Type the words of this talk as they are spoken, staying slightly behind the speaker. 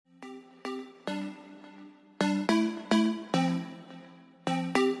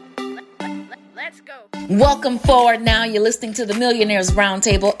Let's go. Welcome forward now. You're listening to the Millionaires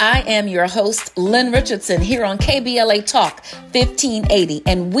Roundtable. I am your host, Lynn Richardson, here on KBLA Talk 1580.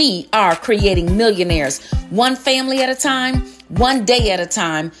 And we are creating millionaires, one family at a time, one day at a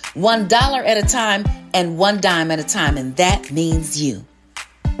time, $1 at a time, and one dime at a time. And that means you.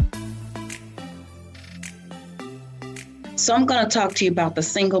 So I'm going to talk to you about the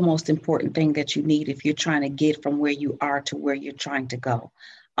single most important thing that you need if you're trying to get from where you are to where you're trying to go.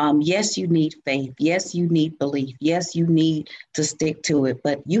 Yes, you need faith. Yes, you need belief. Yes, you need to stick to it,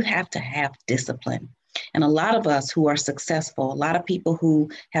 but you have to have discipline. And a lot of us who are successful, a lot of people who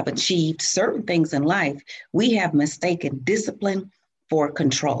have achieved certain things in life, we have mistaken discipline for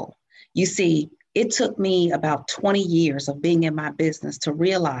control. You see, it took me about 20 years of being in my business to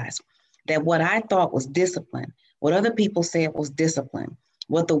realize that what I thought was discipline, what other people said was discipline,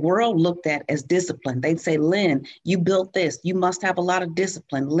 what the world looked at as discipline. They'd say, Lynn, you built this. You must have a lot of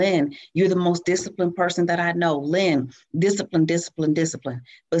discipline. Lynn, you're the most disciplined person that I know. Lynn, discipline, discipline, discipline.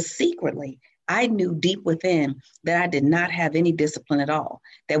 But secretly, I knew deep within that I did not have any discipline at all,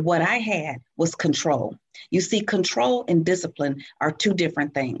 that what I had was control. You see, control and discipline are two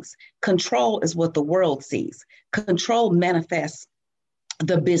different things. Control is what the world sees. Control manifests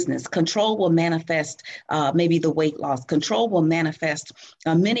the business. Control will manifest maybe the weight loss. Control will manifest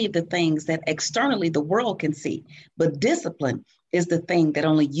many of the things that externally the world can see. But discipline is the thing that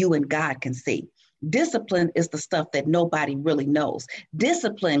only you and God can see. Discipline is the stuff that nobody really knows.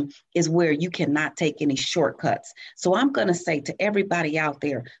 Discipline is where you cannot take any shortcuts. So I'm going to say to everybody out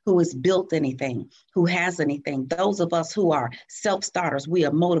there who has built anything, who has anything, those of us who are self-starters, we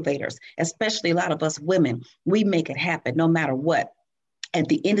are motivators, especially a lot of us women, we make it happen no matter what. At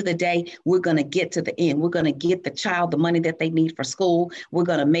the end of the day, we're going to get to the end. We're going to get the child the money that they need for school. We're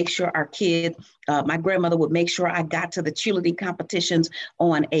going to make sure our kid, my grandmother would make sure I got to the cheerleading competitions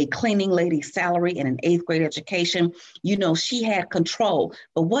on a cleaning lady's salary and an 8th grade education. You know, she had control.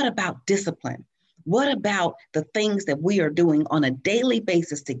 But what about discipline? What about the things that we are doing on a daily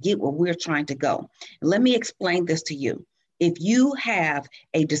basis to get where we're trying to go? Let me explain this to you. If you have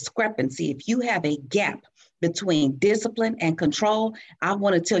a discrepancy, if you have a gap between discipline and control, I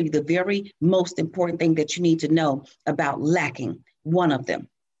want to tell you the very most important thing that you need to know about lacking one of them.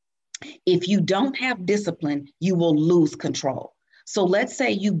 If you don't have discipline, you will lose control. So let's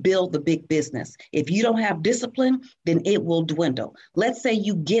say you build the big business. If you don't have discipline, then it will dwindle. Let's say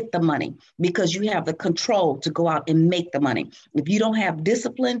you get the money because you have the control to go out and make the money. If you don't have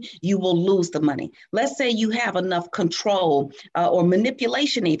discipline, you will lose the money. Let's say you have enough control or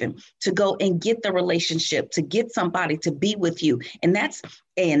manipulation even to go and get the relationship, to get somebody to be with you. And that's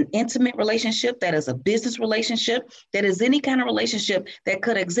an intimate relationship, that is a business relationship, that is any kind of relationship that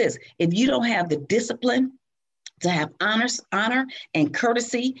could exist. If you don't have the discipline to have honor and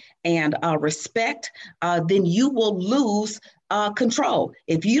courtesy and respect, then you will lose control.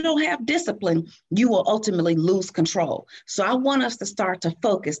 If you don't have discipline, you will ultimately lose control. So I want us to start to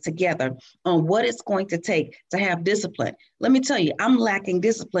focus together on what it's going to take to have discipline. Let me tell you, I'm lacking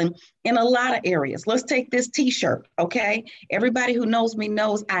discipline in a lot of areas. Let's take this t-shirt, okay? Everybody who knows me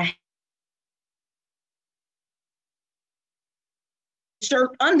knows I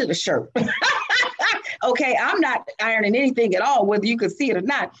shirt under the shirt. Okay, I'm not ironing anything at all, whether you can see it or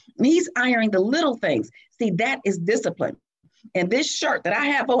not. He's ironing the little things. See, that is discipline. And this shirt that I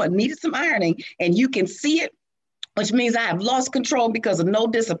have on needed some ironing, and you can see it, which means I have lost control because of no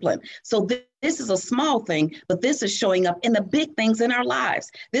discipline. So this is a small thing, but this is showing up in the big things in our lives.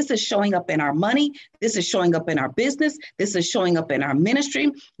 This is showing up in our money. This is showing up in our business. This is showing up in our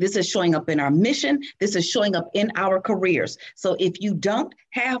ministry. This is showing up in our mission. This is showing up in our careers. So if you don't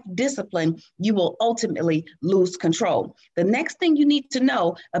have discipline, you will ultimately lose control. The next thing you need to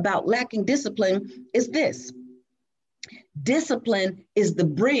know about lacking discipline is this. Discipline is the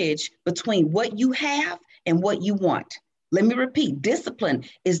bridge between what you have and what you want. Let me repeat, discipline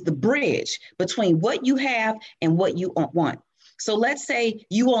is the bridge between what you have and what you want. So let's say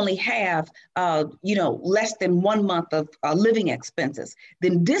you only have, less than 1 month of living expenses.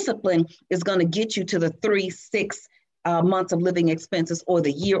 Then discipline is going to get you to the 3-6 months of living expenses, or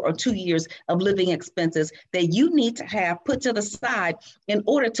the year or 2 years of living expenses that you need to have put to the side in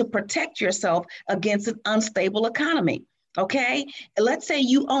order to protect yourself against an unstable economy. Okay, let's say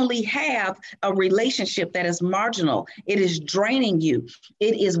you only have a relationship that is marginal. It is draining you.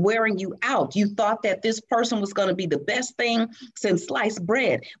 It is wearing you out. You thought that this person was going to be the best thing since sliced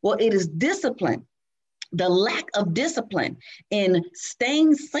bread. Well, it is discipline The lack of discipline in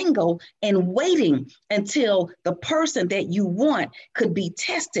staying single and waiting until the person that you want could be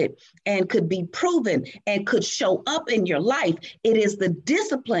tested and could be proven and could show up in your life. It is the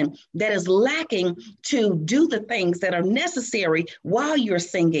discipline that is lacking to do the things that are necessary while you're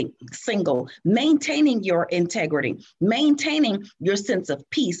single, maintaining your integrity, maintaining your sense of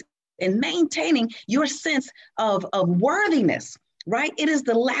peace, and maintaining your sense of worthiness. Right? It is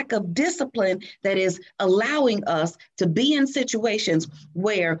the lack of discipline that is allowing us to be in situations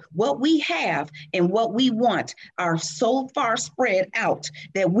where what we have and what we want are so far spread out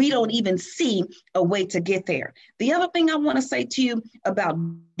that we don't even see a way to get there. The other thing I want to say to you about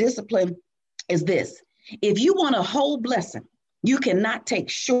discipline is this. If you want a whole blessing, you cannot take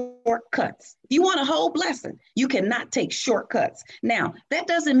shortcuts. If you want a whole blessing, you cannot take shortcuts. Now, that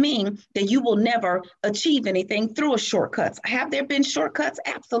doesn't mean that you will never achieve anything through a shortcuts. Have there been shortcuts?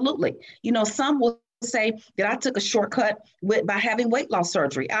 Absolutely. You know, some will say that I took a shortcut by having weight loss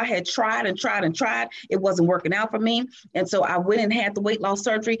surgery. I had tried and tried and tried. It wasn't working out for me. And so I went and had the weight loss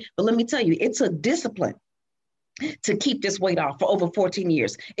surgery. But let me tell you, it took discipline to keep this weight off for over 14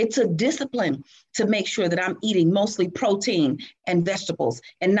 years. It took discipline to make sure that I'm eating mostly protein and vegetables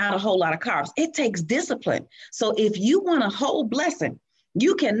and not a whole lot of carbs. It takes discipline. So if you want a whole blessing,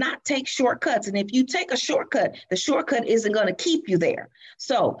 you cannot take shortcuts. And if you take a shortcut, the shortcut isn't going to keep you there.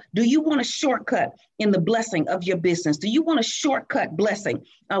 So do you want a shortcut in the blessing of your business? Do you want a shortcut blessing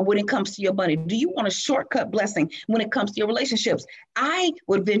when it comes to your money? Do you want a shortcut blessing when it comes to your relationships? I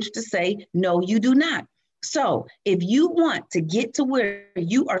would venture to say, no, you do not. So if you want to get to where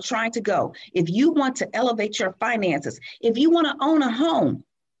you are trying to go, if you want to elevate your finances, if you want to own a home,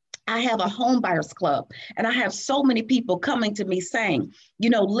 I have a home buyers club, and I have so many people coming to me saying, you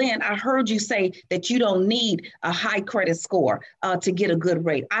know, Lynn, I heard you say that you don't need a high credit score to get a good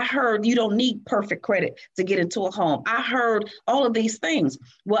rate. I heard you don't need perfect credit to get into a home. I heard all of these things.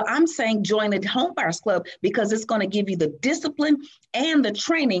 Well, I'm saying join the home buyers club because it's going to give you the discipline and the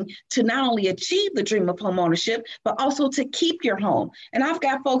training to not only achieve the dream of home ownership, but also to keep your home. And I've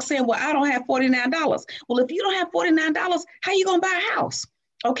got folks saying, well, I don't have $49. Well, if you don't have $49, how are you going to buy a house?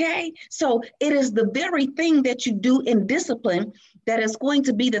 Okay, so it is the very thing that you do in discipline that is going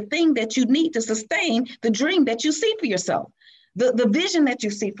to be the thing that you need to sustain the dream that you see for yourself, the vision that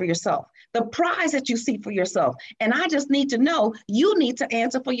you see for yourself, the prize that you see for yourself. And I just need to know, you need to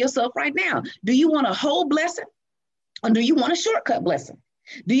answer for yourself right now. Do you want a whole blessing or do you want a shortcut blessing?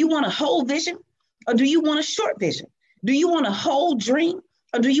 Do you want a whole vision or do you want a short vision? Do you want a whole dream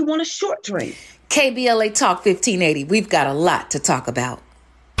or do you want a short dream? KBLA Talk 1580. We've got a lot to talk about.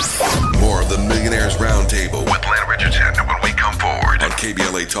 More of the Millionaires Roundtable with Lynn Richardson when we come forward on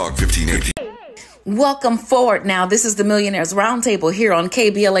KBLA Talk 1580. Welcome forward now. This is the Millionaires Roundtable here on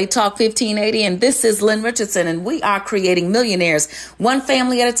KBLA Talk 1580. And this is Lynn Richardson. And we are creating millionaires one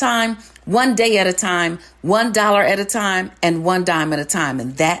family at a time, one day at a time, $1 at a time, and one dime at a time.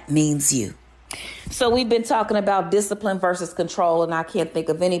 And that means you. So we've been talking about discipline versus control, and I can't think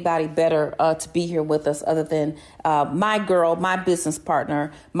of anybody better to be here with us other than my girl, my business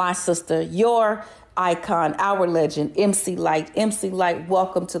partner, my sister, your icon, our legend, MC Light. MC Light,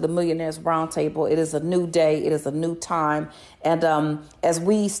 welcome to the Millionaires Roundtable. It is a new day. It is a new time. And as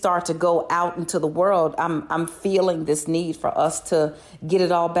we start to go out into the world, I'm feeling this need for us to get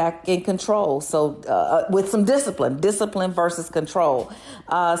it all back in control. So with some discipline versus control.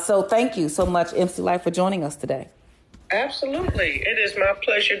 So thank you so much, MC Light, for joining us today. Absolutely. It is my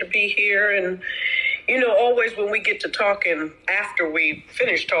pleasure to be here. And you know, always when we get to talking, after we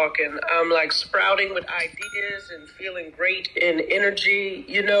finish talking, I'm like sprouting with ideas and feeling great in energy.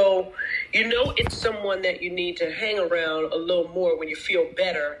 You know, it's someone that you need to hang around a little more when you feel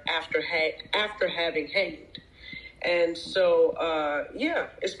better after having hanged. And so, yeah,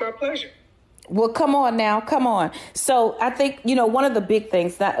 it's my pleasure. Well, come on now. Come on. So I think, you know, one of the big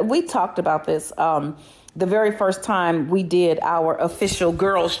things that we talked about this, the very first time we did our official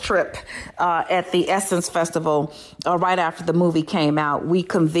girls trip at the Essence Festival, right after the movie came out, we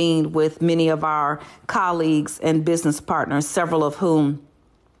convened with many of our colleagues and business partners, several of whom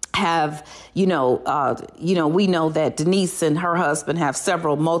have, we know that Denise and her husband have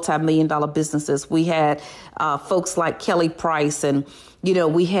several multi-million-dollar businesses. We had folks like Kelly Price, and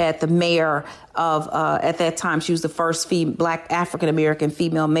we had the mayor of, at that time, she was the first Black African-American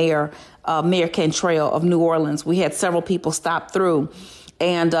female mayor, Mayor Cantrell of New Orleans. We had several people stop through.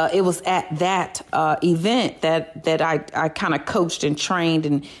 And it was at that event that I kind of coached and trained,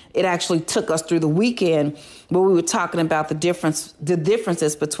 and it actually took us through the weekend where we were talking about the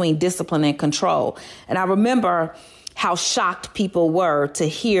differences between discipline and control. And I remember how shocked people were to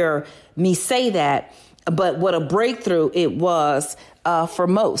hear me say that. but what a breakthrough it was for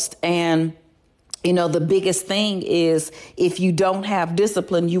most. And the biggest thing is if you don't have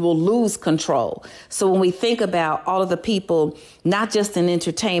discipline, you will lose control. So when we think about all of the people, not just in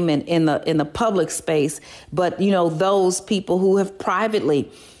entertainment, in the public space, but, those people who have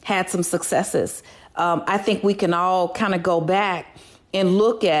privately had some successes, I think we can all kind of go back and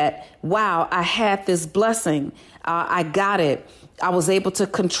look at, wow, I had this blessing. I got it. I was able to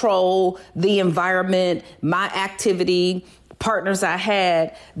control the environment, my activity, partners I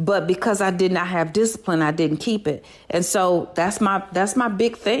had, but because I did not have discipline, I didn't keep it. And so that's my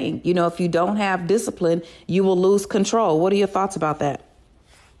big thing. If you don't have discipline, you will lose control. What are your thoughts about that?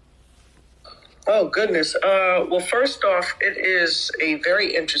 Oh, goodness. Well, first off, it is a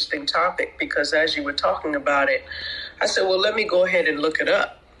very interesting topic because as you were talking about it, I said, well, let me go ahead and look it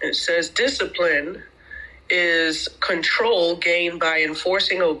up. It says discipline is control gained by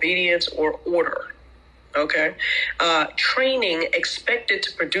enforcing obedience or order. Okay. Training expected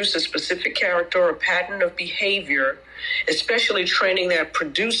to produce a specific character or pattern of behavior, especially training that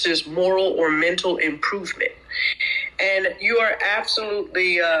produces moral or mental improvement. And you are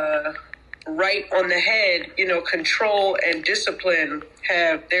absolutely right on the head. Control and discipline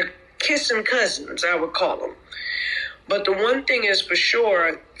they're kissing cousins, I would call them. But the one thing is for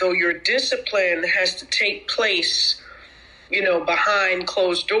sure, though your discipline has to take place behind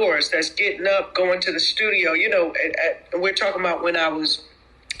closed doors, that's getting up, going to the studio, we're talking about when I was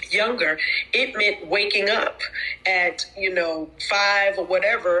younger, it meant waking up at, 5 or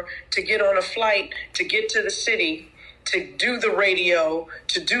whatever to get on a flight, to get to the city, to do the radio,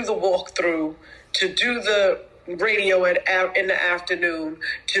 to do the walkthrough, to do the radio in the afternoon,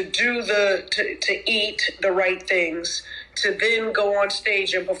 to do to eat the right things, to then go on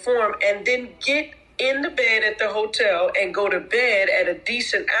stage and perform, and then get in the bed at the hotel and go to bed at a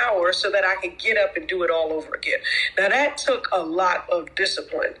decent hour so that I could get up and do it all over again. Now that took a lot of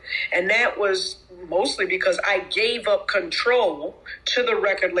discipline, and that was mostly because I gave up control to the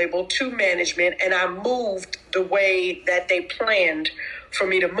record label, to management, and I moved the way that they planned for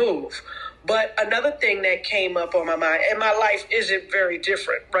me to move. But another thing that came up on my mind, and my life isn't very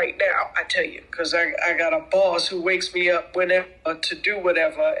different right now, I tell you, because I got a boss who wakes me up whenever to do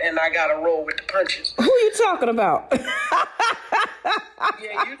whatever, and I got to roll with the punches. Who are you talking about? Yeah,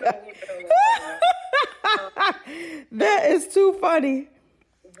 you know who the hell I'm talking about. That is too funny.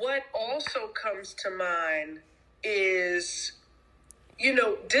 What also comes to mind is,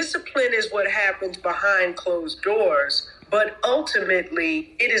 discipline is what happens behind closed doors. But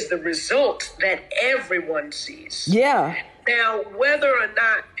ultimately, it is the result that everyone sees. Yeah. Now, whether or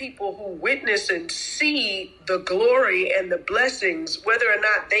not people who witness and see the glory and the blessings, whether or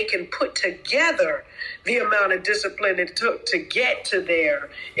not they can put together the amount of discipline it took to get to there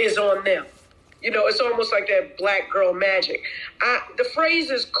is on them. It's almost like that black girl magic. The phrase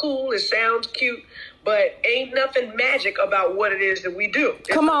is cool. It sounds cute, but ain't nothing magic about what it is that we do.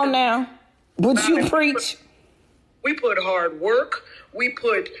 Come on now. Would you preach? We put hard work. We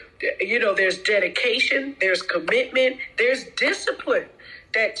put, there's dedication, there's commitment, there's discipline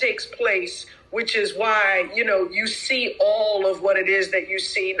that takes place, which is why, you see all of what it is that you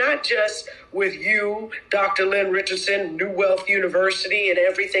see, not just with you, Dr. Lynn Richardson, New Wealth University and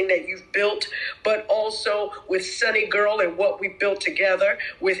everything that you've built, but also with Sunny Girl and what we built together,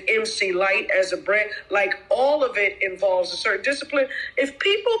 with MC Light as a brand. Like all of it involves a certain discipline. If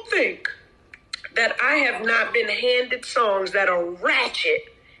people think that I have not been handed songs that are ratchet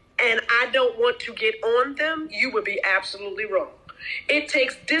and I don't want to get on them, you would be absolutely wrong. It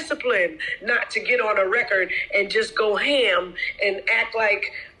takes discipline not to get on a record and just go ham and act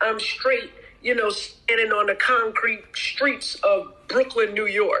like I'm straight, standing on the concrete streets of Brooklyn, New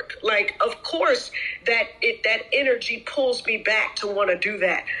York. Like, of course, that energy pulls me back to want to do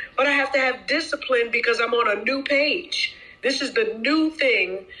that. But I have to have discipline because I'm on a new page. This is the new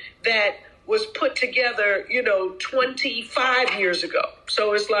thing that was put together, 25 years ago.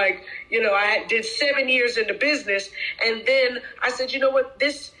 So it's like, I did 7 years in the business. And then I said, you know what,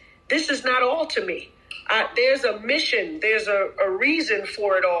 this is not all to me. There's a mission. There's a reason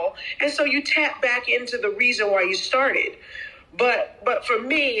for it all. And so you tap back into the reason why you started. But for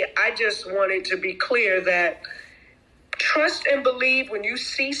me, I just wanted to be clear that trust and believe when you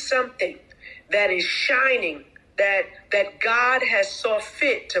see something that is shining, that God has saw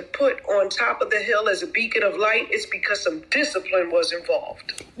fit to put on top of the hill as a beacon of light, it's because some discipline was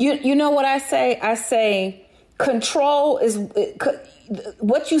involved. You know what I say? I say control is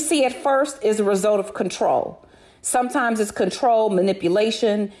what you see at first is a result of control. Sometimes it's control,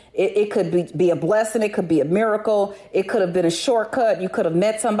 manipulation. It could be a blessing. It could be a miracle. It could have been a shortcut. You could have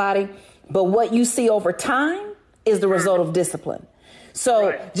met somebody. But what you see over time is the result of discipline. So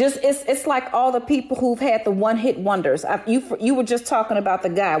it's like all the people who've had the one-hit wonders. You were just talking about the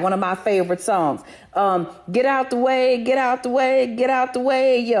guy, one of my favorite songs. Get out the way, get out the way, get out the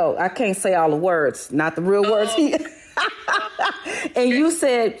way. Yo, I can't say all the words, not the real words. And you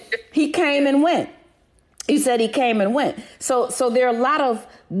said he came and went. You said he came and went. So there are a lot of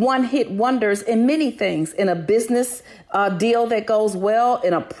one-hit wonders in many things, in a business deal that goes well,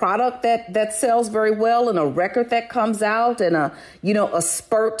 in a product that sells very well, in a record that comes out, in a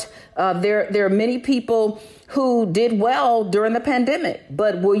spurt. There are many people who did well during the pandemic,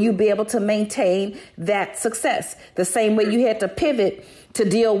 but will you be able to maintain that success? The same way you had to pivot to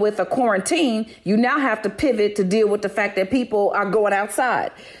deal with a quarantine, you now have to pivot to deal with the fact that people are going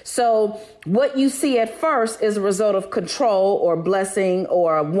outside. So what you see at first is a result of control or blessing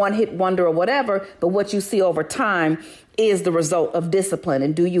or a one-hit wonder or whatever, but what you see over time is the result of discipline.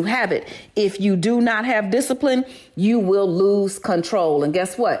 And do you have it? If you do not have discipline, you will lose control. And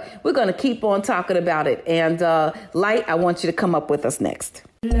guess what? We're going to keep on talking about it. And Light, I want you to come up with us next.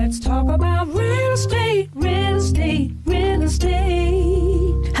 Let's talk about real estate, real estate, real estate.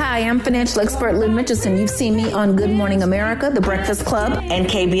 Hi, I'm financial expert Lynn Richardson. You've seen me on Good Morning America, The Breakfast Club, And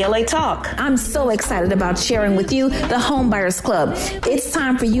KBLA Talk. I'm so excited about sharing with you the Home Buyers Club. It's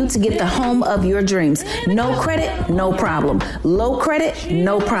time for you to get the home of your dreams. No credit, no problem. Low credit,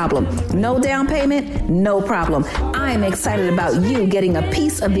 no problem. No down payment, no problem. I am excited about you getting a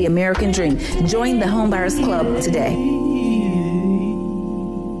piece of the American dream. Join the Home Buyers Club today.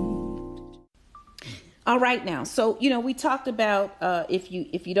 All right now. So, we talked about if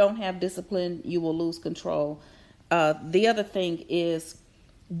you don't have discipline, you will lose control. The other thing is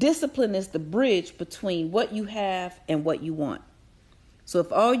discipline is the bridge between what you have and what you want. So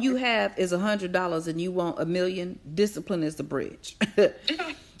if all you have is $100 and you want $1 million, discipline is the bridge.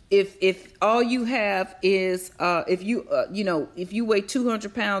 If all you have is if you weigh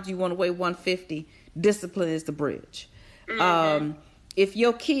 200 pounds, you want to weigh 150, discipline is the bridge. If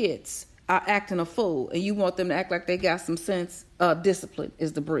your kids are acting a fool and you want them to act like they got some sense, discipline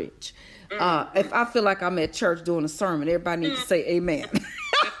is the bridge. If I feel like I'm at church doing a sermon, everybody needs to say amen.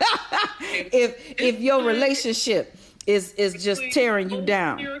 if your relationship is just tearing you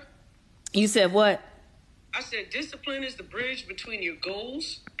down. You said what? I said discipline is the bridge between your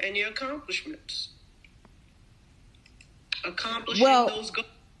goals and your accomplishments. Accomplishing those goals.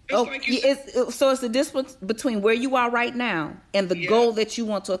 So it's the difference between where you are right now and the goal that you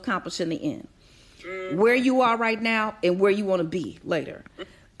want to accomplish in the end. Where you are right now and where you want to be later.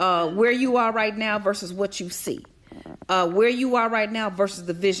 Where you are right now versus what you see. Where you are right now versus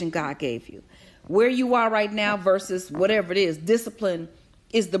the vision God gave you. Where you are right now versus whatever it is. Discipline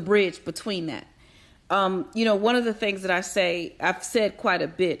is the bridge between that. One of the things that I've said quite a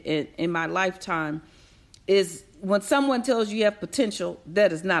bit in my lifetime is when someone tells you have potential,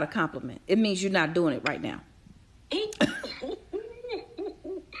 that is not a compliment. It means you're not doing it right now.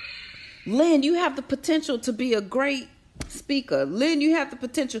 Lynn, you have the potential to be a great speaker. Lynn, you have the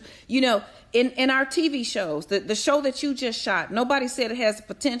potential. In our TV shows, the show that you just shot, nobody said it has the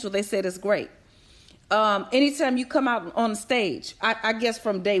potential. They said it's great. Anytime you come out on the stage, I guess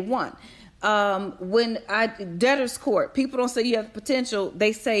from day one, when debtor's court, people don't say you have the potential.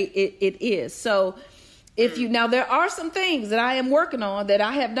 They say it is. So now there are some things that I am working on that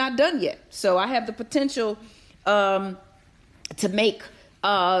I have not done yet. So I have the potential to make,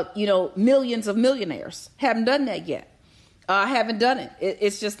 millions of millionaires. Haven't done that yet. I haven't done it.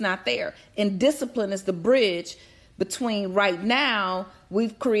 It's just not there. And discipline is the bridge between right now.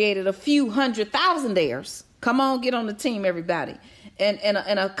 We've created a few 100,000-aires. Come on, get on the team, everybody. And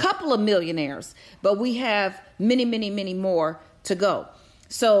a couple of millionaires. But we have many, many, many more to go.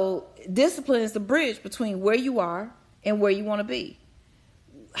 So discipline is the bridge between where you are and where you want to be.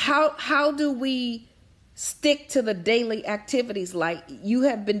 How do we stick to the daily activities? Like you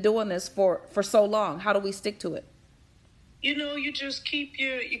have been doing this for so long. How do we stick to it? You just keep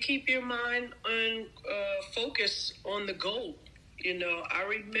your mind on focus on the goal. I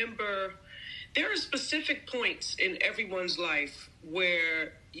remember there are specific points in everyone's life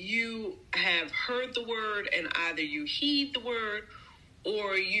where you have heard the word and either you heed the word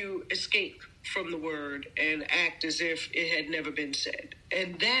or you escape from the word and act as if it had never been said.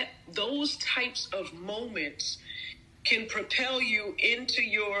 And those types of moments can propel you into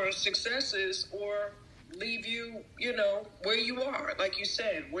your successes or leave you, where you are. Like you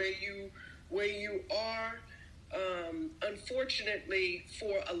said, where you are. Unfortunately,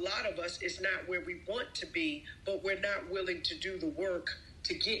 for a lot of us, it's not where we want to be, but we're not willing to do the work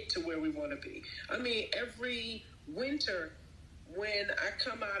to get to where we want to be. I mean, every winter when I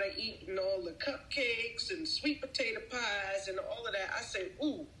come out of eating all the cupcakes and sweet potato pies and all of that, I say,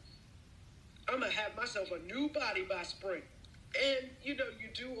 ooh, I'm going to have myself a new body by spring. And, you know, you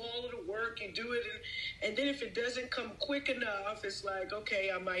do all of the work, you do it, and then if it doesn't come quick enough, it's like,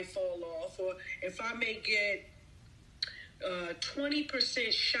 okay, I might fall off. Or if I may get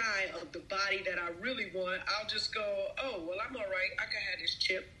 20% shy of the body that I really want, I'll just go, oh, well, I'm all right. I can have this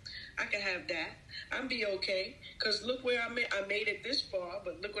chip. I can have that. I'll be okay. Because look where I made it this far,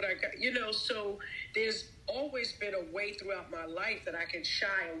 but look what I got. You know, so there's always been a way throughout my life that I can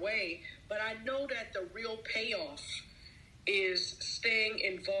shy away. But I know that the real payoff is staying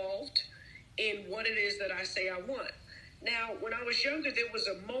involved in what it is that I say I want. Now, when I was younger, there was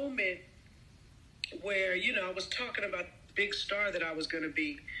a moment where, you know, I was talking about the big star that I was going to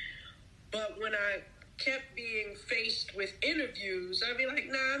be. But when I kept being faced with interviews, I'd be like,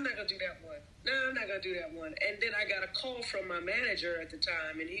 nah, I'm not going to do that one. No, I'm not going to do that one. And then I got a call from my manager at the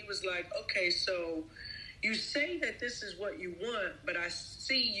time, and he was like, okay, so you say that this is what you want, but I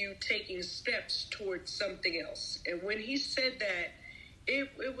see you taking steps towards something else. And when he said that,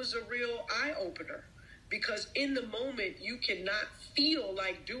 it was a real eye-opener, because in the moment, you cannot feel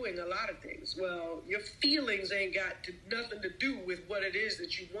like doing a lot of things. Well, your feelings ain't got nothing to do with what it is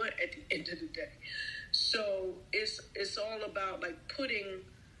that you want at the end of the day. So it's all about like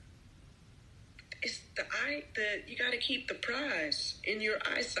you got to keep the prize in your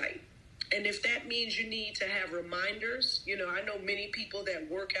eyesight. And if that means you need to have reminders, you know, I know many people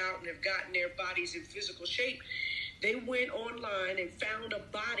that work out and have gotten their bodies in physical shape. They went online and found a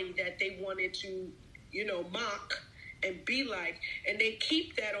body that they wanted to, you know, mock and be like, and they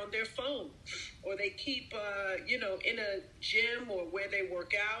keep that on their phone, or they keep, you know, in a gym or where they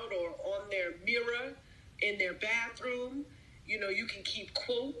work out, or on their mirror in their bathroom. You know, you can keep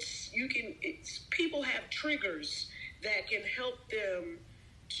quotes. People have triggers that can help them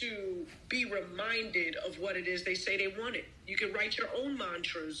to be reminded of what it is they say they wanted. You can write your own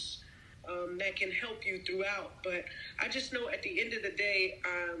mantras that can help you throughout. But I just know at the end of the day,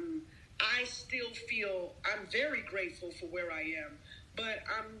 I still feel I'm very grateful for where I am, but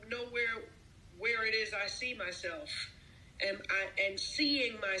I'm nowhere where it is I see myself. And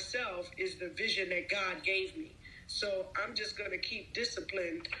seeing myself is the vision that God gave me. So I'm just going to keep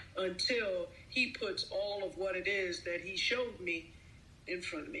disciplined until he puts all of what it is that he showed me in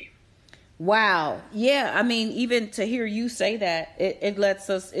front of me. Wow. Yeah. I mean, even to hear you say that,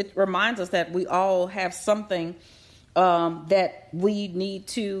 it reminds us that we all have something that we need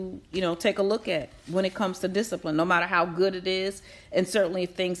to, you know, take a look at when it comes to discipline, no matter how good it is. And certainly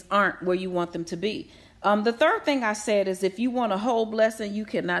if things aren't where you want them to be. The third thing I said is, if you want a whole blessing, you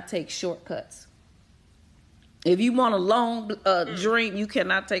cannot take shortcuts. If you want a long dream, you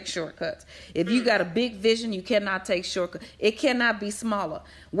cannot take shortcuts. If you got a big vision, you cannot take shortcuts. It cannot be smaller.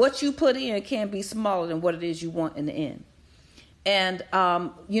 What you put in can be smaller than what it is you want in the end. And,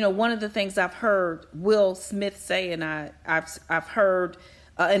 you know, one of the things I've heard Will Smith say, and I've heard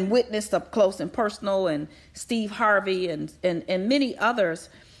and witnessed up close and personal, and Steve Harvey and many others,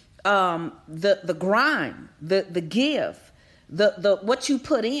 the grind, the give, the what you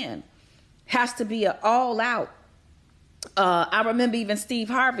put in has to be an all out. I remember even Steve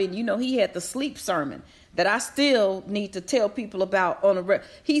Harvey, you know, he had the sleep sermon that I still need to tell people about on a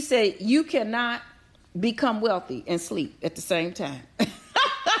he said, you cannot become wealthy and sleep at the same time.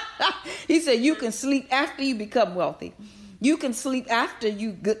 He said, you can sleep after you become wealthy. You can sleep after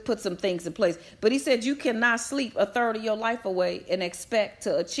you put some things in place. But he said, you cannot sleep a third of your life away and expect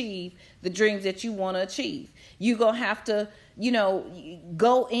to achieve the dreams that you want to achieve. You're going to have to, you know,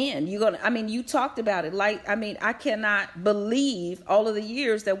 go in. You talked about it. I cannot believe all of the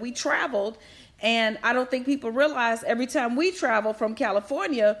years that we traveled. And I don't think people realize every time we travel from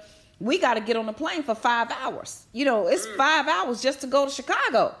California, we got to get on a plane for 5 hours. You know, it's 5 hours just to go to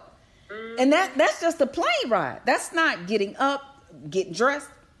Chicago. And that's just a plane ride. That's not getting up, getting dressed,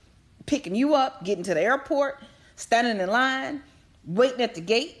 picking you up, getting to the airport, standing in line, waiting at the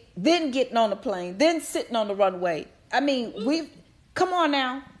gate, then getting on the plane, then sitting on the runway. I mean, come on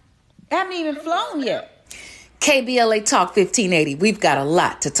now. I haven't even flown yet. KBLA Talk 1580. We've got a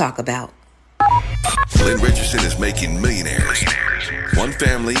lot to talk about. Lynn Richardson is making millionaires. One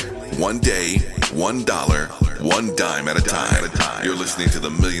family, one day, $1, one dime at a time. You're listening to the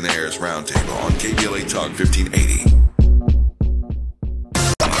Millionaires Roundtable on KBLA Talk 1580.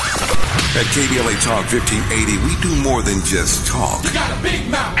 At KBLA Talk 1580, we do more than just talk. You got a big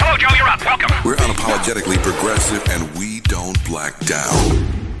mouth. Hello, Joe. You're up. Welcome. We're unapologetically progressive, and we don't black down.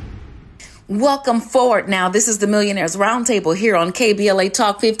 Welcome forward now. This is the Millionaires Roundtable here on KBLA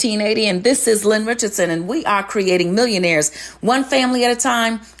Talk 1580, and this is Lynn Richardson, and we are creating millionaires one family at a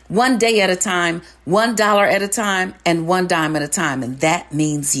time, one day at a time, $1 at a time, and one dime at a time, and that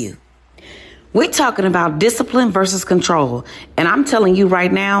means you. We're talking about discipline versus control, and I'm telling you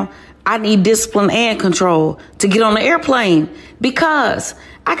right now, I need discipline and control to get on the airplane because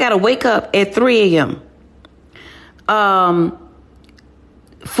I got to wake up at 3 a.m.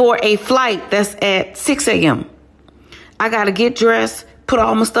 For a flight that's at 6 a.m. I got to get dressed, put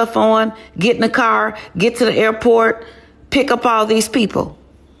all my stuff on, get in the car, get to the airport, pick up all these people.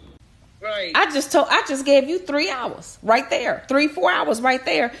 Right. I just gave you 3 hours right there, 3-4 hours right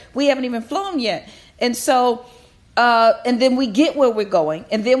there. We haven't even flown yet. And so, and then we get where we're going,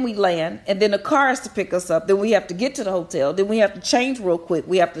 and then we land, and then the car has to pick us up. Then we have to get to the hotel. Then we have to change real quick.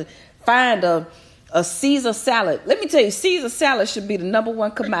 We have to find a Caesar salad. Let me tell you, Caesar salad should be the number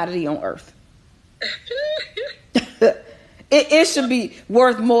one commodity on earth. it should be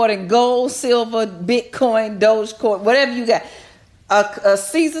worth more than gold, silver, Bitcoin, Dogecoin, whatever you got. A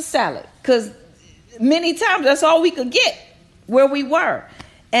Caesar salad, because many times that's all we could get where we were.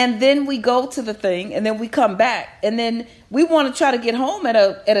 And then we go to the thing, and then we come back, and then we want to try to get home at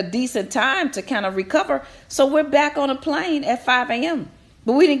a decent time to kind of recover. So we're back on a plane at 5 a.m.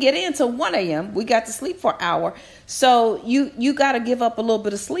 But we didn't get in until 1 a.m. We got to sleep for an hour. So you got to give up a little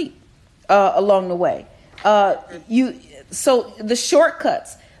bit of sleep along the way. So the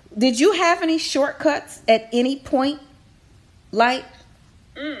shortcuts. Did you have any shortcuts at any point? Like?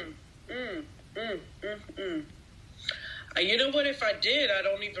 You know what? If I did, I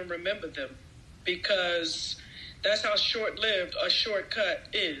don't even remember them, because that's how short-lived a shortcut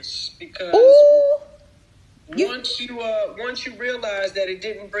is. Because once you realize that it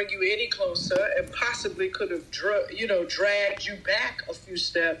didn't bring you any closer and possibly could have dragged you back a few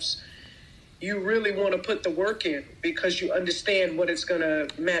steps, you really want to put the work in because you understand what it's going to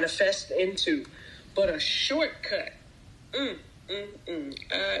manifest into. But a shortcut, I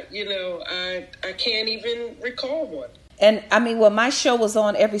can't even recall one. And I mean, when my show was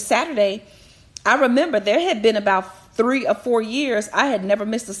on every Saturday, I remember there had been about 3 or 4 years I had never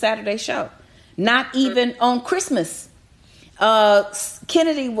missed a Saturday show. Not even on Christmas.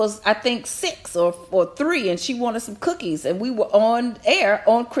 Kennedy was, I think, 6 or 3, and she wanted some cookies, and we were on air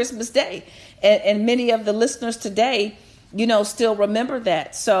on Christmas Day. And many of the listeners today, still remember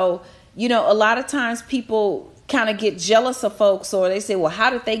that. So, a lot of times people kind of get jealous of folks, or they say, well, how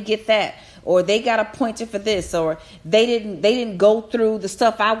did they get that? Or they got appointed for this, or they didn't go through the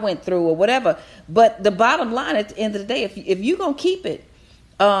stuff I went through, or whatever. But the bottom line at the end of the day, if you're going to keep it,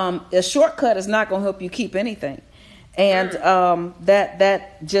 a shortcut is not going to help you keep anything. And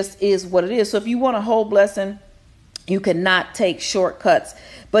that just is what it is. So if you want a whole blessing, you cannot take shortcuts.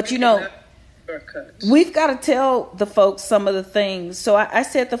 But we've got to tell the folks some of the things. So I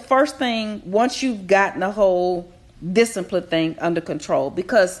said the first thing, once you've gotten the whole discipline thing under control,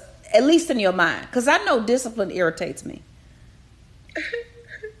 because at least in your mind, because I know discipline irritates me.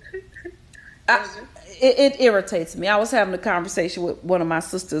 It irritates me. I was having a conversation with one of my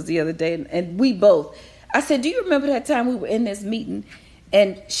sisters the other day, and we both, I said, do you remember that time we were in this meeting?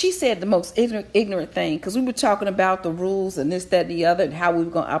 And she said the most ignorant thing, because we were talking about the rules and this, that, and the other, and how we were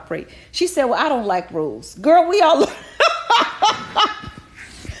going to operate. She said, well, I don't like rules. Girl, we all...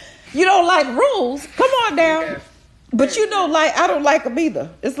 You don't like rules? Come on down. Yeah. But I don't like them either.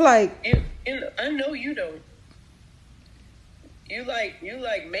 It's like... I know you don't. You like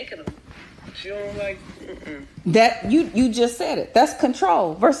making them. You don't like... That, you just said it. That's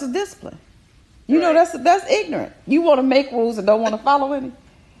control versus discipline. That's ignorant. You want to make rules and don't want to follow any.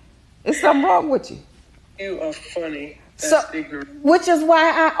 There's something wrong with you. You are funny. That's ignorant. Which is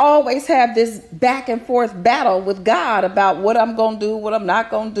why I always have this back and forth battle with God about what I'm going to do, what I'm not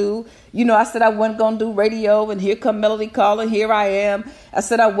going to do. I said I wasn't going to do radio, and here come Melody calling. Here I am. I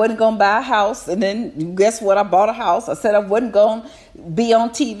said I wasn't going to buy a house, and then guess what? I bought a house. I said I wasn't going to be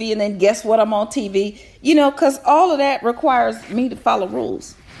on TV, and then guess what? I'm on TV. Because all of that requires me to follow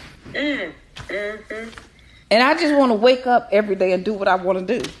rules. Mm-hmm. And I just want to wake up every day and do what I want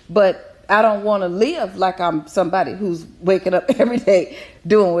to do. But I don't want to live like I'm somebody who's waking up every day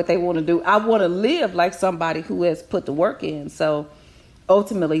doing what they want to do. I want to live like somebody who has put the work in. So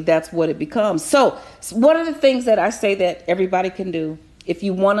ultimately, that's what it becomes. So one of the things that I say that everybody can do, if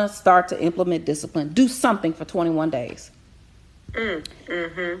you want to start to implement discipline, do something for 21 days.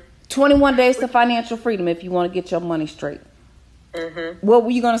 21 days to financial freedom if you want to get your money straight. What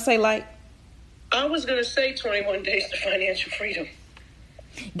were you going to say, Light? I was going to say 21 days to financial freedom.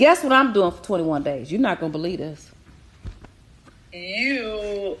 Guess what I'm doing for 21 days? You're not going to believe this.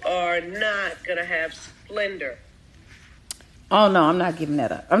 you are not going to have splendor. Oh, no, I'm not giving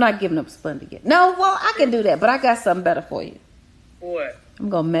that up. I'm not giving up splendor yet. No, well, I can do that, but I got something better for you. What? I'm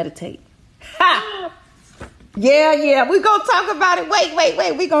going to meditate. Ha! Yeah. We're going to talk about it.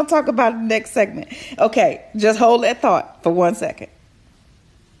 Wait. We're going to talk about it in the next segment. Okay, just hold that thought for 1 second.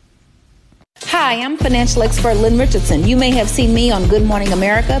 Hi, I'm financial expert Lynn Richardson. You may have seen me on Good Morning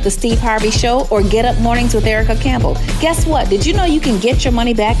America, The Steve Harvey Show, or Get Up Mornings with Erica Campbell. Guess what? Did you know you can get your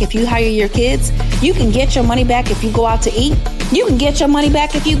money back if you hire your kids? You can get your money back if you go out to eat. You can get your money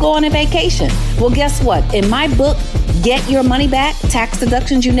back if you go on a vacation. Well, guess what? In my book, Get Your Money Back, Tax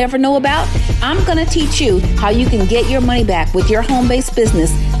Deductions You Never Know About, I'm going to teach you how you can get your money back with your home-based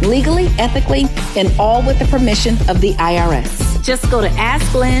business legally, ethically, and all with the permission of the IRS. Just go to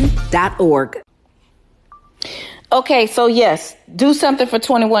asklynn.org. Okay, so yes, do something for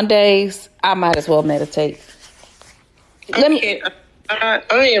 21 days. I might as well meditate. I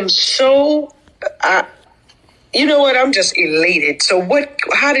am so, you know what? I'm just elated. So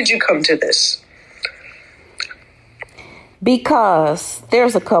how did you come to this? Because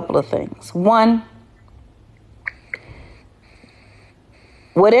there's a couple of things. One,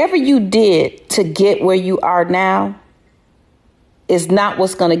 whatever you did to get where you are now is not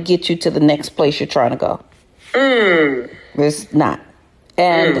what's going to get you to the next place you're trying to go. It's not.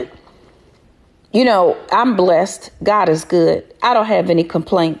 And, you know, I'm blessed. God is good. I don't have any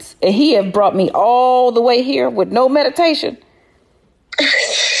complaints. And he have brought me all the way here with no meditation.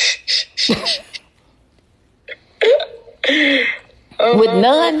 With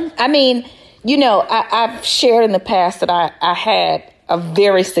none. I mean, you know, I've shared in the past that I had a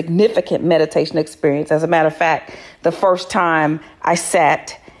very significant meditation experience. As a matter of fact, the first time I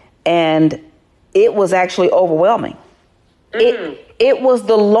sat, and it was actually overwhelming. It was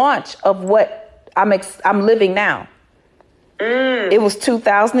the launch of what I'm living now. It was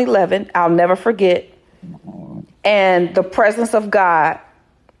 2011. I'll never forget. And the presence of God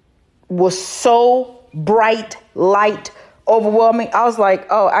was so bright, light, overwhelming. I was like,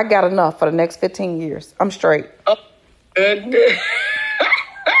 oh, I got enough for the next 15 years. I'm straight. Oh, goodness.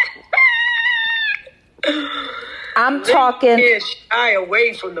 I'm talking. Shy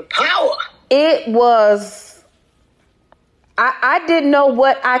away from the power. It was. I didn't know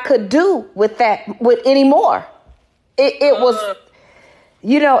what I could do with that anymore. It was,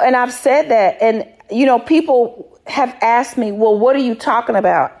 you know, and I've said that, and you know, people have asked me, well, what are you talking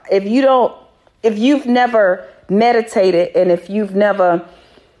about? If you've never meditated, and if you've never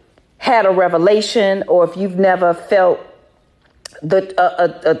had a revelation, or if you've never felt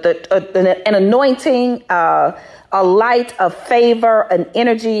an anointing, a light, a favor, an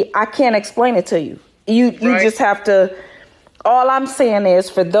energy, I can't explain it to you. You just have to. All I'm saying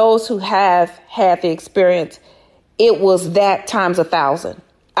is, for those who have had the experience, it was that times 1,000.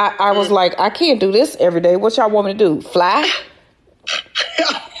 I was like, I can't do this every day. What y'all want me to do? Fly?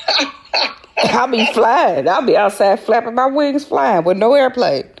 I'll be flying. I'll be outside flapping my wings, flying with no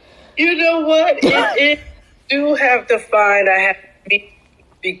airplane. You know what? It do have to find I have to be,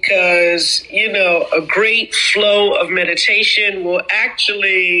 because, you know, a great flow of meditation will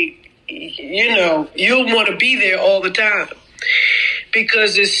actually, you know, you'll want to be there all the time.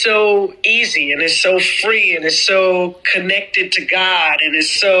 Because it's so easy, and it's so free, and it's so connected to God, and it's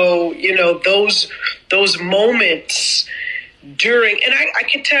so, you know, those moments during, and I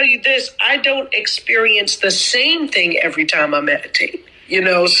can tell you this, I don't experience the same thing every time I meditate, you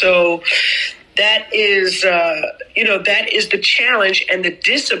know, so that is, you know, that is the challenge, and the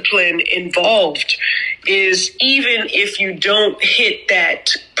discipline involved is, even if you don't hit that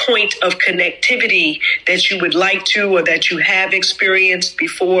point of connectivity that you would like to, or that you have experienced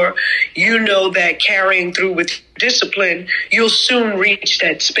before, you know that carrying through with discipline, you'll soon reach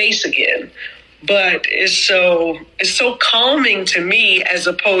that space again. But it's so calming to me, as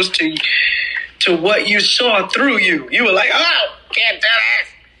opposed to what you saw through you. You were like, oh, can't do that.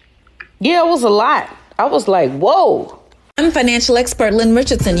 Yeah, it was a lot. I was like, whoa. I'm financial expert Lynn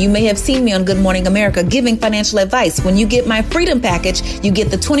Richardson. You may have seen me on Good Morning America giving financial advice. When you get my freedom package, you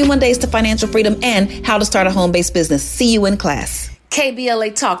get the 21 days to financial freedom and how to start a home-based business. See you in class.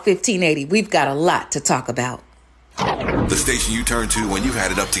 KBLA Talk 1580. We've got a lot to talk about. The station you turn to when you've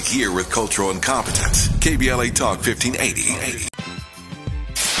had it up to gear with cultural incompetence. KBLA Talk 1580.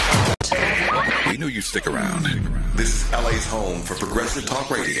 We knew you'd stick around. This is LA's home for progressive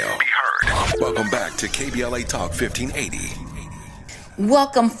talk radio. Be heard. Welcome back to KBLA Talk 1580.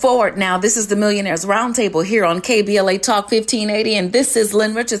 Welcome forward now. This is the Millionaires Roundtable here on KBLA Talk 1580, and this is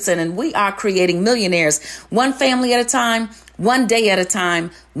Lynn Richardson, and we are creating millionaires one family at a time, one day at a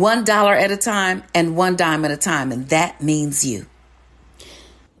time, $1 at a time, and $1 at a time, and that means you.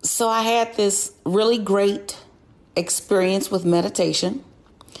 So I had this really great experience with meditation,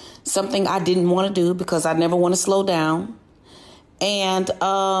 something I didn't want to do because I never want to slow down. And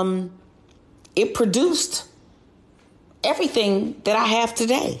it produced everything that I have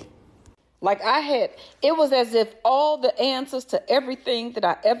today. Like it was as if all the answers to everything that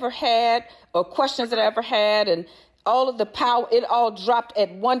I ever had or questions that I ever had and all of the power, it all dropped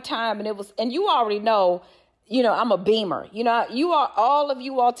at one time. And you already know, I'm a beamer. All of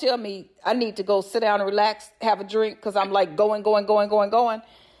you all tell me I need to go sit down and relax, have a drink, because I'm like going.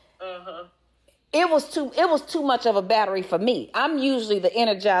 Uh-huh. It was too much of a battery for me. I'm usually the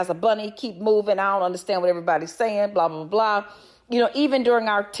Energizer Bunny, keep moving. I don't understand what everybody's saying, blah, blah, blah. Even during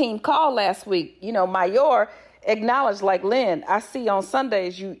our team call last week, Mayor acknowledged, like, Lynn, I see on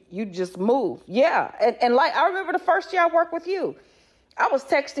Sundays you just move. Yeah. And like, I remember the first year I worked with you. I was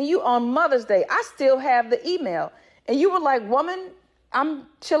texting you on Mother's Day. I still have the email. And you were like, woman, I'm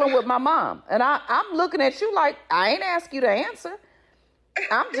chilling with my mom. And I'm looking at you like, I ain't asked you to answer.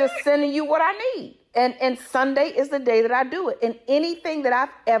 I'm just sending you what I need. And Sunday is the day that I do it. And anything that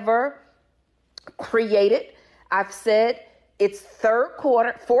I've ever created, I've said it's fourth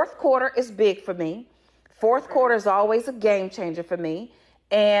quarter is big for me. Fourth quarter is always a game changer for me.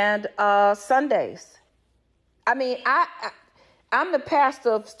 And Sundays. I mean, I'm the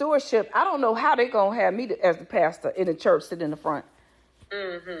pastor of stewardship. I don't know how they're going to have me as the pastor in the church sit in the front.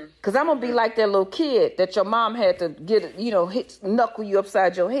 Because I'm going to be like that little kid that your mom had to get, knuckle you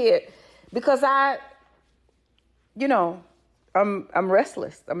upside your head. Because I'm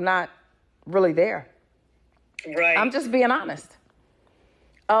restless. I'm not really there. Right. I'm just being honest.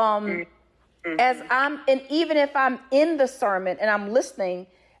 And even if I'm in the sermon and I'm listening,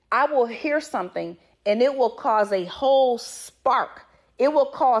 I will hear something and it will cause a whole spark. It will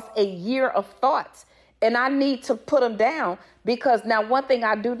cause a year of thoughts. And I need to put them down, because now one thing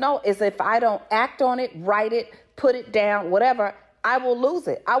I do know is if I don't act on it, write it, put it down, whatever, I will lose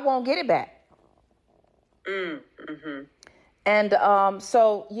it. I won't get it back. Mm-hmm. And and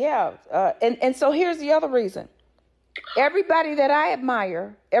so here's the other reason. Everybody that I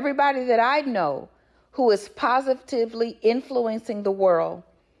admire, everybody that I know who is positively influencing the world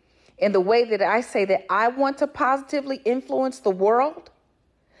in the way that I say that I want to positively influence the world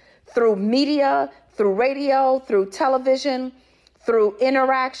through media, through radio, through television, through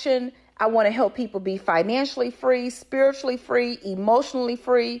interaction. I want to help people be financially free, spiritually free, emotionally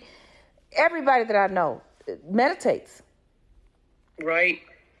free. Everybody that I know meditates. Right.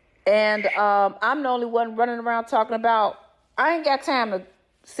 And I'm the only one running around talking about, I ain't got time to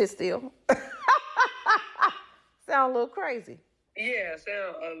sit still. Sound a little crazy. Yeah,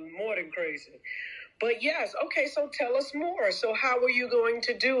 sound more than crazy. But yes, okay, so tell us more. So how are you going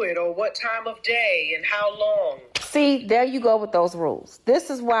to do it, or what time of day and how long? See, there you go with those rules. This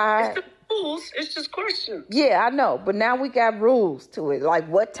is why. It's the rules. It's just questions. Yeah, I know. But now we got rules to it. Like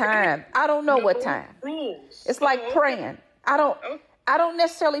what time? I don't know what time. Rules. It's like praying. I don't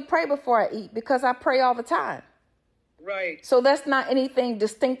necessarily pray before I eat because I pray all the time. Right. So that's not anything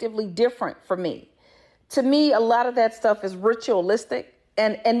distinctively different for me. To me, a lot of that stuff is ritualistic.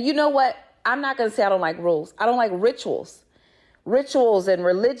 And you know what? I'm not going to say I don't like rules. I don't like rituals. Rituals and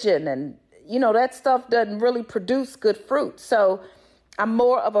religion and, that stuff doesn't really produce good fruit. So I'm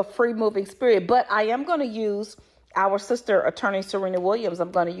more of a free-moving spirit. But I am going to use our sister, Attorney Serena Williams.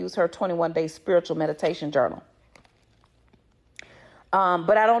 I'm going to use her 21-day spiritual meditation journal.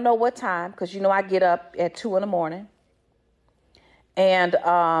 But I don't know what time, because, I get up at 2 a.m. And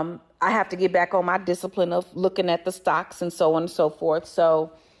I have to get back on my discipline of looking at the stocks and so on and so forth.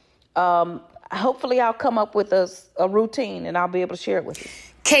 So hopefully I'll come up with a routine and I'll be able to share it with you.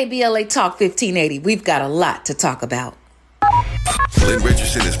 KBLA Talk 1580. We've got a lot to talk about. Lynn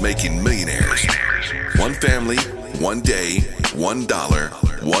Richardson is making millionaires. One family, one day,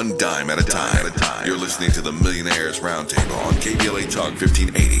 $1, one dime at a time. You're listening to the Millionaires Roundtable on KBLA Talk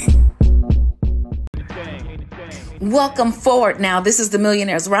 1580. Welcome forward now. This is the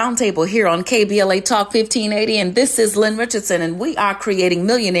Millionaires Roundtable here on KBLA Talk 1580. And this is Lynn Richardson. And we are creating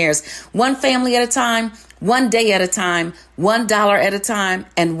millionaires one family at a time, one day at a time, $1 at a time,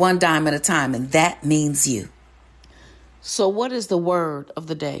 and one dime at a time. And that means you. So what is the word of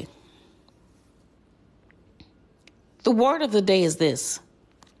the day? The word of the day is this.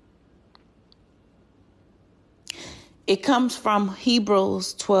 It comes from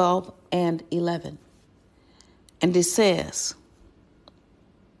Hebrews 12 and 11. And it says,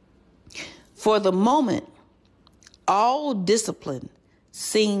 for the moment, all discipline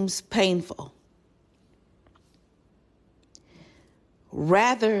seems painful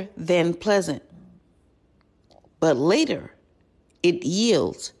rather than pleasant. But later, it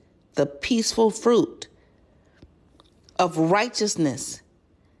yields the peaceful fruit of righteousness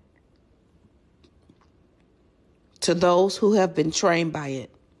to those who have been trained by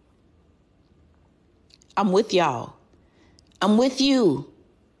it. I'm with y'all. I'm with you.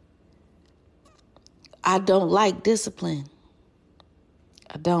 I don't like discipline.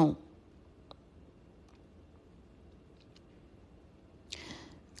 I don't.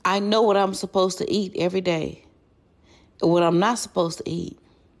 I know what I'm supposed to eat every day and what I'm not supposed to eat.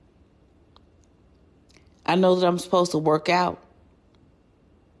 I know that I'm supposed to work out,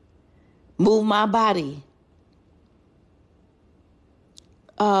 move my body.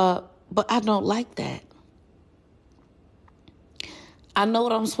 But I don't like that. I know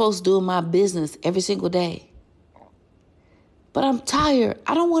what I'm supposed to do in my business every single day. But I'm tired.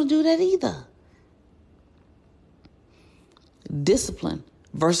 I don't want to do that either. Discipline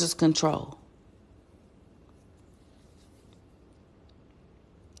versus control.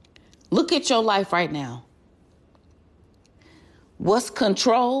 Look at your life right now. What's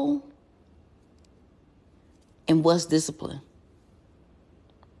control and what's discipline?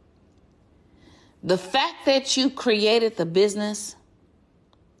 The fact that you created the business,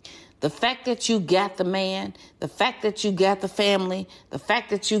 the fact that you got the man, the fact that you got the family, the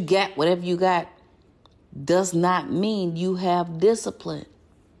fact that you got whatever you got does not mean you have discipline.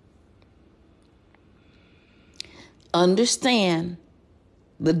 Understand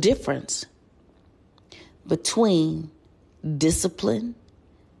the difference between discipline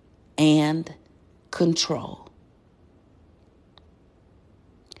and control.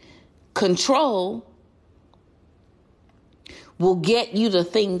 Control will get you the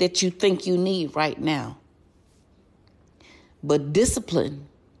thing that you think you need right now. But discipline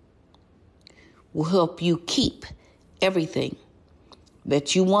will help you keep everything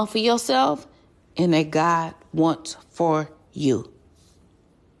that you want for yourself and that God wants for you.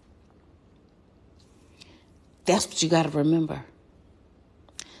 That's what you got to remember.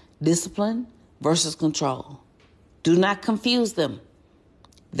 Discipline versus control. Do not confuse them.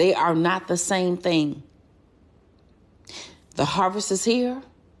 They are not the same thing. The harvest is here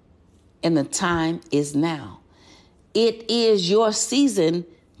and the time is now. It is your season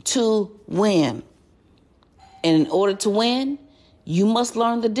to win. And in order to win, you must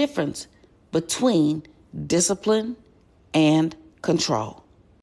learn the difference between discipline and control.